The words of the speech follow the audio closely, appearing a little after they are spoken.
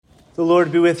The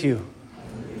Lord be with you.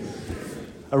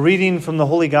 A reading from the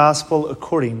Holy Gospel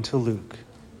according to Luke.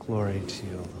 Glory to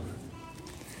you, Lord.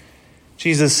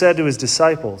 Jesus said to his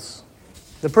disciples,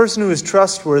 "The person who is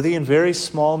trustworthy in very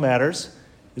small matters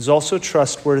is also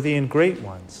trustworthy in great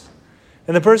ones.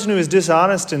 And the person who is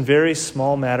dishonest in very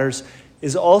small matters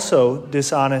is also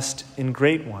dishonest in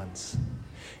great ones.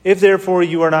 If therefore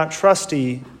you are not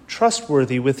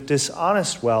trustworthy with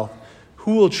dishonest wealth,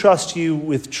 who will trust you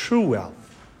with true wealth?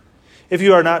 If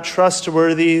you are not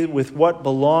trustworthy with what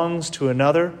belongs to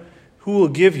another, who will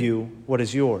give you what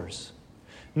is yours?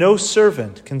 No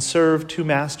servant can serve two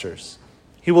masters.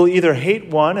 He will either hate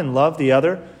one and love the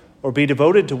other, or be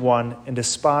devoted to one and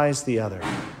despise the other.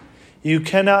 You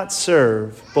cannot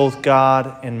serve both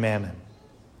God and mammon."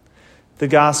 The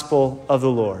Gospel of the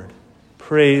Lord.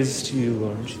 Praise to you,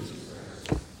 Lord Jesus.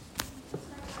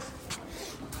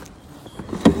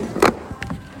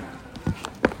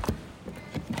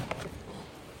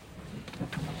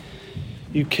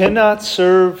 You cannot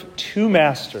serve two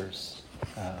masters.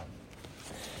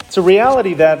 It's a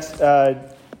reality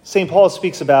that St. Paul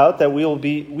speaks about, that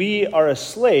we are a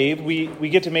slave. We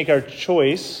get to make our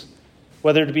choice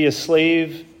whether to be a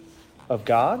slave of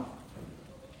God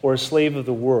or a slave of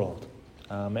the world.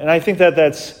 And I think that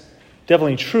that's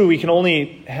definitely true. We can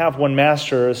only have one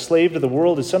master. A slave to the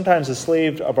world is sometimes a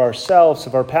slave of ourselves,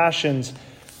 of our passions,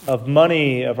 of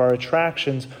money, of our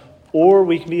attractions, or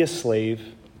we can be a slave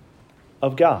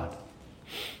of God.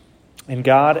 And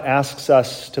God asks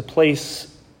us to place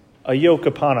a yoke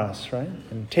upon us, right?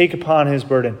 And take upon his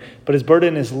burden. But his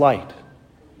burden is light.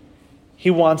 He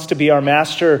wants to be our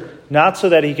master, not so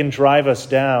that he can drive us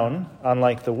down,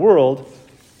 unlike the world,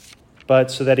 but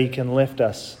so that he can lift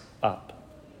us up.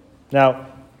 Now,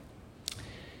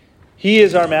 he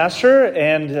is our master,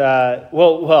 and,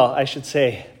 I should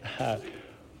say,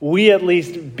 we at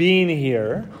least being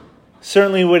here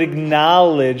certainly would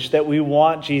acknowledge that we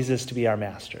want Jesus to be our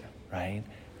master, right?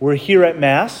 We're here at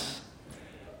Mass.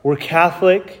 We're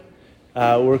Catholic.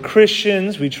 We're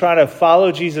Christians. We try to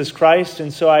follow Jesus Christ.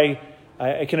 And so I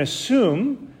can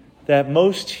assume that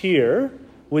most here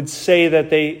would say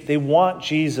that they want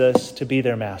Jesus to be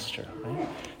their master, right?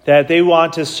 That they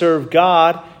want to serve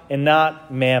God and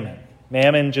not mammon.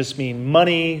 Mammon just means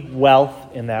money, wealth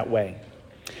in that way.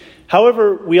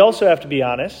 However, we also have to be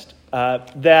honest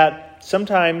that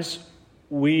sometimes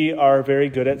we are very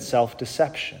good at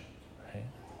self-deception. Right?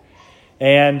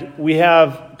 And we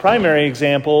have primary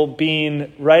example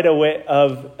being right away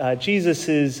of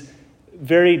Jesus's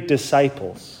very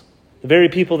disciples, the very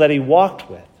people that he walked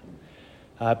with.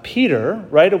 Peter,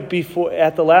 right before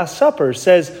at the Last Supper,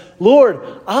 says, "Lord,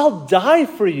 I'll die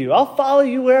for you. I'll follow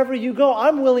you wherever you go.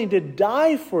 I'm willing to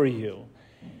die for you."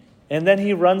 And then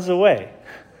he runs away.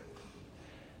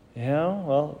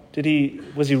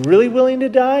 Was he really willing to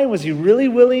die? Was he really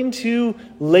willing to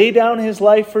lay down his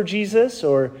life for Jesus?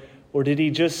 Or did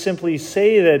he just simply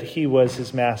say that he was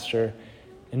his master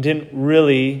and didn't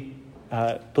really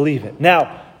believe it?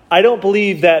 Now, I don't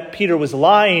believe that Peter was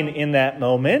lying in that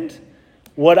moment.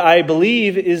 What I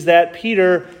believe is that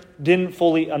Peter didn't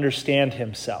fully understand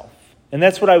himself. And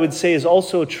that's what I would say is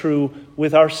also true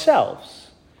with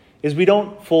ourselves, is we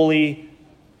don't fully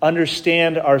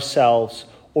understand ourselves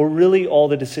or really all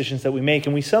the decisions that we make.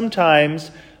 And we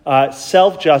sometimes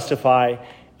self-justify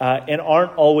and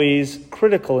aren't always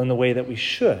critical in the way that we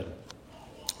should.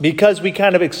 Because we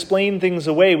kind of explain things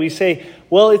away. We say,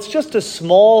 well, it's just a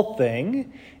small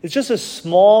thing. It's just a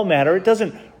small matter. It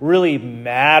doesn't really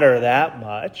matter that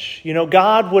much.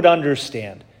 God would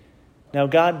understand. Now,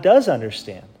 God does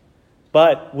understand.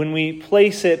 But when we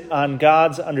place it on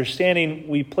God's understanding,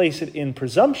 we place it in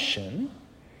presumption.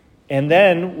 And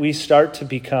then we start to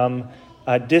become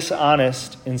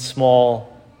dishonest in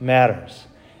small matters.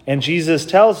 And Jesus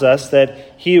tells us that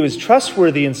he who is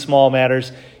trustworthy in small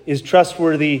matters is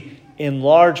trustworthy in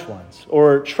large ones,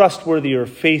 or trustworthy or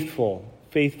faithful.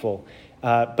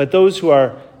 But those who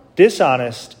are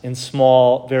dishonest in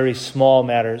small, very small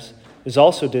matters is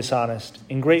also dishonest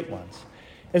in great ones.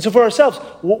 And so for ourselves,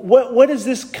 what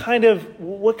kind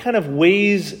of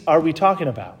ways are we talking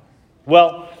about?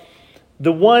 Well,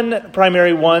 the one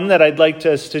primary one that I'd like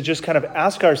us to just kind of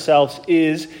ask ourselves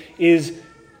is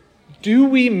do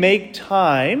we make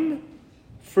time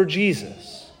for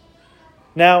Jesus?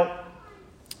 Now,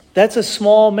 that's a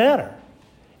small matter.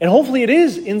 And hopefully it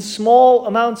is in small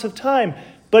amounts of time.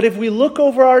 But if we look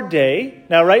over our day,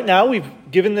 now right now we've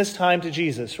given this time to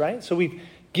Jesus, right? So we've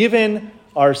given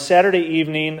our Saturday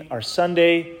evening, our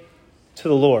Sunday to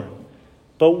the Lord.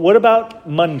 But what about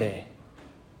Monday?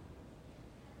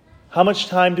 How much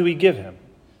time do we give him?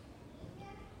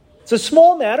 It's a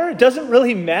small matter. It doesn't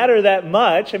really matter that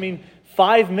much.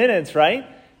 5 minutes, right?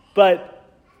 But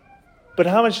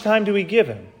how much time do we give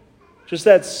him? Just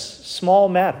that small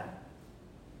matter.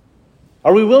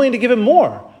 Are we willing to give him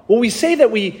more? Well, we say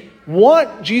that we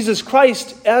want Jesus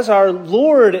Christ as our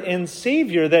Lord and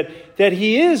Savior, that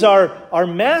he is our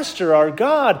Master, our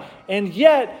God, and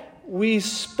yet we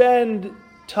spend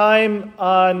time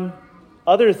on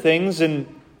other things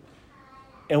and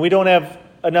we don't have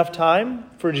enough time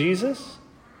for Jesus.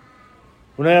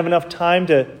 We don't have enough time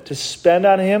to spend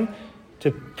on him,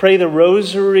 to pray the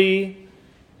rosary,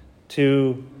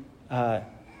 to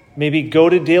maybe go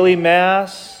to daily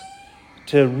mass,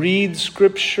 to read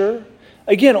scripture.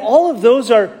 Again, all of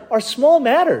those are small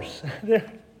matters.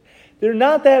 They're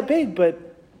not that big, but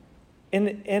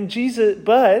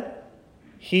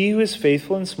he who is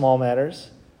faithful in small matters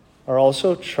are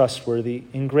also trustworthy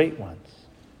in great ones.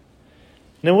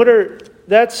 Now,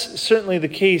 that's certainly the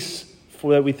case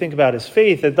for that we think about as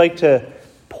faith. I'd like to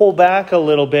pull back a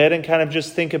little bit and kind of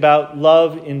just think about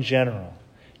love in general,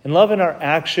 and love in our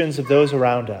actions of those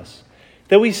around us.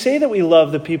 That we say that we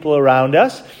love the people around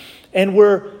us, and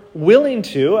we're willing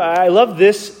to. I love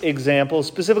this example,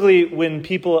 specifically when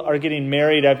people are getting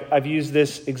married. I've used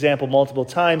this example multiple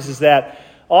times, is that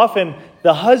often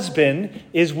the husband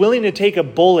is willing to take a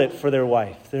bullet for their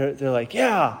wife. They're like,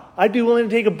 yeah, I'd be willing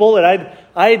to take a bullet.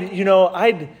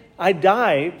 I'd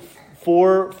die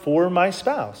for my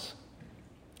spouse.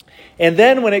 And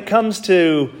then when it comes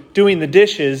to doing the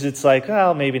dishes, it's like,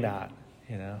 well, maybe not.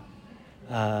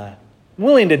 I'm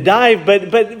willing to die,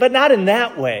 but not in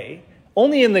that way.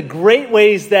 Only in the great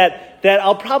ways that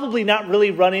I'll probably not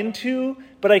really run into,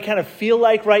 but I kind of feel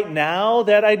like right now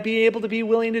that I'd be able to be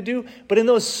willing to do. But in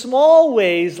those small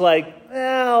ways, like,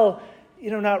 well,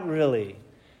 not really.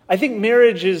 I think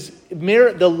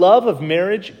the love of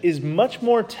marriage is much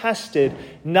more tested,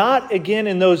 not again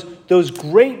in those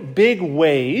great big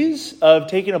ways of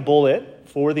taking a bullet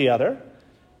for the other,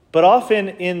 but often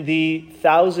in the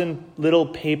 1,000 little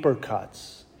paper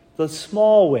cuts, the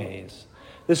small ways.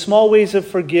 The small ways of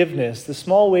forgiveness, the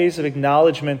small ways of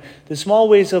acknowledgement, the small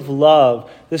ways of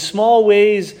love, the small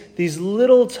ways, these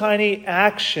little tiny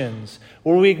actions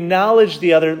where we acknowledge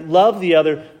the other, love the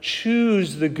other,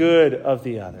 choose the good of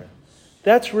the other.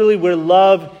 That's really where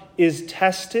love is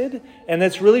tested, and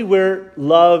that's really where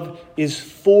love is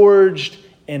forged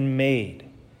and made.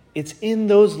 It's in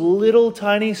those little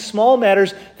tiny small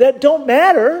matters that don't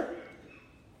matter,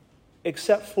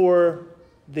 except for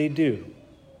they do.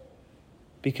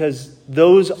 Because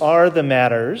those are the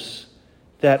matters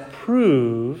that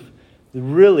prove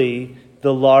really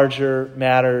the larger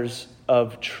matters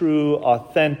of true,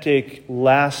 authentic,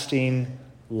 lasting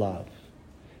love.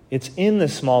 It's in the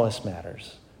smallest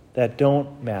matters that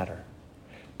don't matter,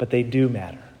 but they do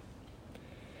matter.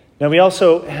 Now we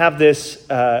also have this,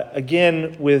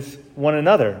 again, with one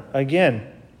another.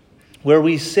 Again, where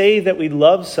we say that we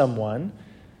love someone,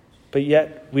 but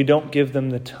yet we don't give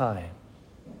them the time.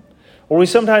 Or we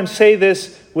sometimes say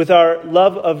this with our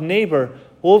love of neighbor.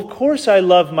 Well, of course I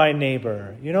love my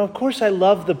neighbor. Of course I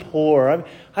love the poor.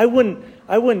 I wouldn't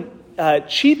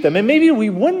cheat them. And maybe we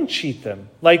wouldn't cheat them,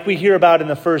 like we hear about in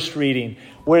the first reading,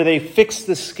 where they fix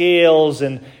the scales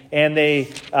and they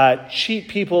cheat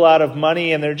people out of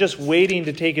money and they're just waiting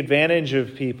to take advantage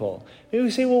of people. Maybe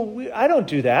we say, well, I don't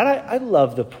do that. I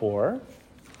love the poor.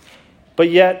 But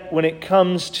yet, when it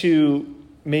comes to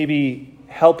maybe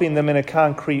helping them in a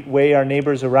concrete way, our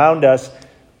neighbors around us,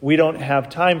 we don't have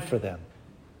time for them.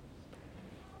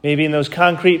 Maybe in those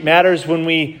concrete matters when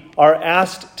we are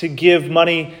asked to give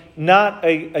money, not,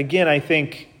 again, I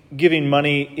think, giving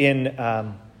money in,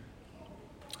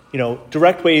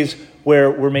 direct ways where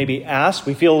we're maybe asked,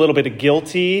 we feel a little bit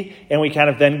guilty, and we kind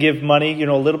of then give money,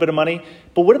 a little bit of money.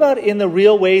 But what about in the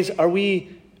real ways? Are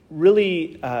we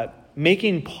really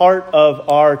making part of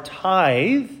our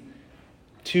tithe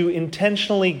to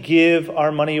intentionally give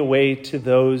our money away to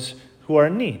those who are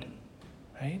in need,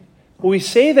 right? Well, we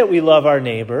say that we love our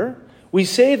neighbor. We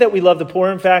say that we love the poor.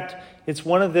 In fact, it's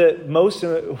one of the most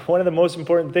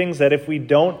important things that if we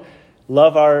don't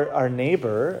love our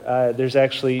neighbor, there's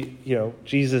actually,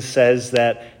 Jesus says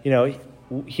that,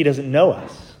 he doesn't know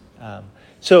us.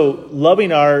 So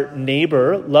loving our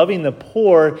neighbor, loving the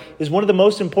poor is one of the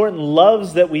most important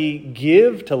loves that we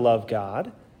give to love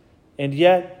God. And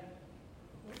yet,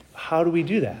 how do we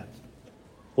do that?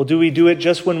 Well, do we do it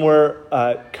just when we're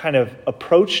kind of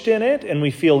approached in it and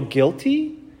we feel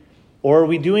guilty? Or are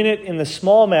we doing it in the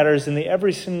small matters in the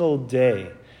every single day,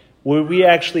 where we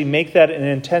actually make that an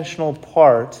intentional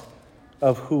part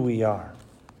of who we are?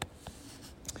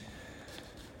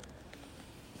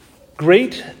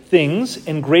 Great things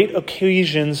and great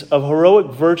occasions of heroic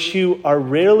virtue are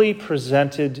rarely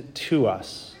presented to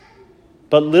us,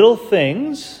 but little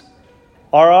things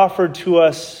are offered to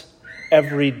us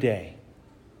every day.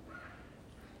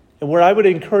 And where I would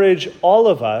encourage all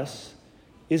of us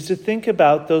is to think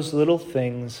about those little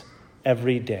things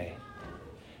every day.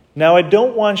 Now, I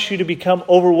don't want you to become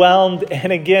overwhelmed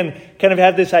and again, kind of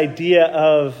have this idea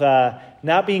of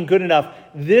not being good enough.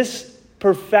 This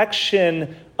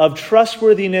perfection of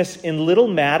trustworthiness in little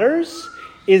matters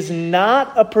is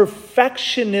not a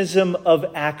perfectionism of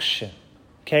action.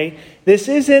 Okay? This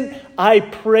isn't, I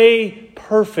pray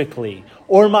perfectly,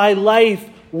 or my life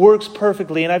works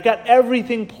perfectly, and I've got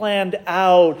everything planned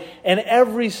out, and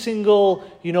every single,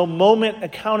 moment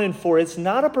accounted for. It's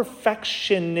not a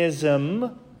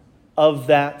perfectionism of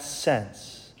that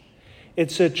sense.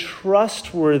 It's a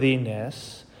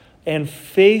trustworthiness and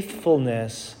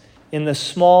faithfulness in the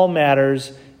small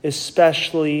matters,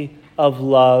 especially of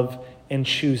love and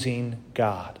choosing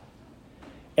God.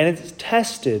 And it's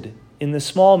tested in the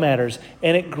small matters,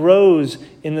 and it grows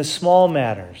in the small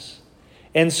matters.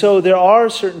 And so there are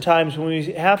certain times when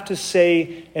we have to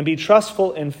say and be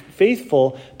trustful and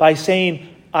faithful by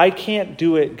saying, I can't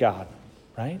do it, God,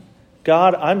 right?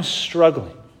 God, I'm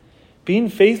struggling. Being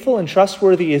faithful and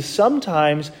trustworthy is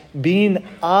sometimes being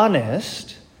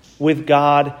honest with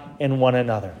God and one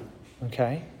another,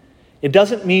 okay? It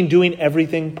doesn't mean doing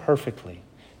everything perfectly.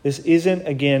 This isn't,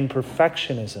 again,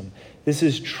 perfectionism. This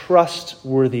is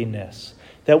trustworthiness.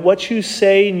 That what you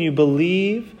say and you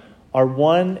believe are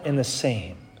one and the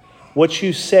same. What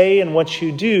you say and what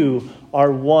you do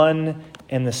are one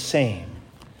and the same.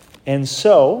 And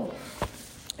so,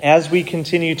 as we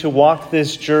continue to walk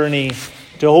this journey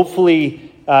to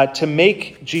hopefully to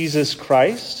make Jesus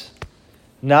Christ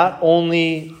not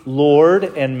only Lord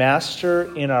and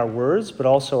Master in our words, but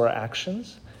also our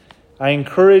actions, I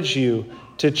encourage you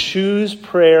to choose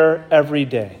prayer every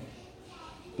day.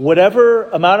 Whatever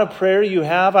amount of prayer you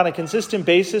have on a consistent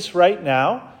basis right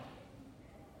now,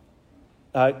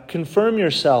 confirm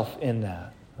yourself in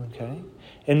that, okay?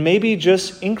 And maybe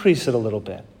just increase it a little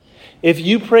bit. If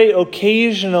you pray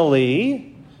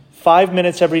occasionally, 5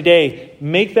 minutes every day,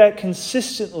 make that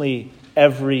consistently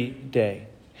every day.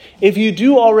 If you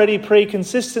do already pray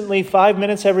consistently 5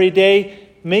 minutes every day,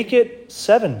 make it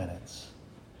 7 minutes.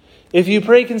 If you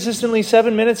pray consistently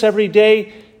 7 minutes every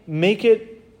day, make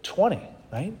it 20,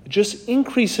 right? Just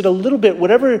increase it a little bit,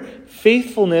 whatever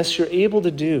faithfulness you're able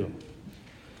to do.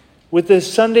 With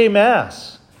this Sunday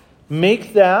Mass,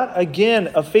 make that, again,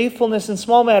 a faithfulness in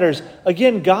small matters.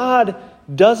 Again, God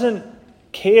doesn't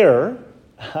care,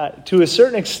 to a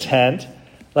certain extent,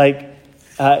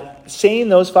 saying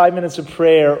those 5 minutes of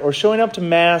prayer or showing up to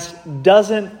Mass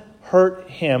doesn't hurt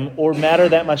him or matter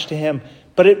that much to him,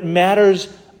 but it matters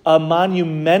a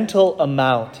monumental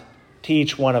amount to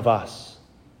each one of us.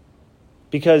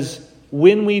 Because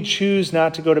when we choose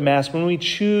not to go to Mass, when we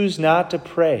choose not to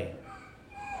pray,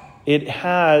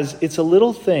 it's a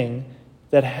little thing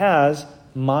that has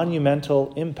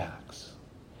monumental impacts.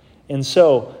 And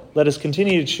so, let us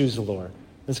continue to choose the Lord.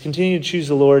 Let's continue to choose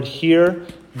the Lord here,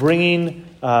 bringing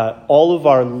all of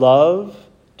our love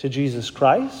to Jesus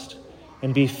Christ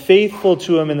and be faithful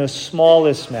to him in the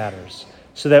smallest matters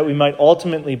so that we might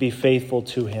ultimately be faithful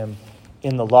to him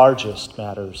in the largest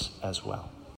matters as well.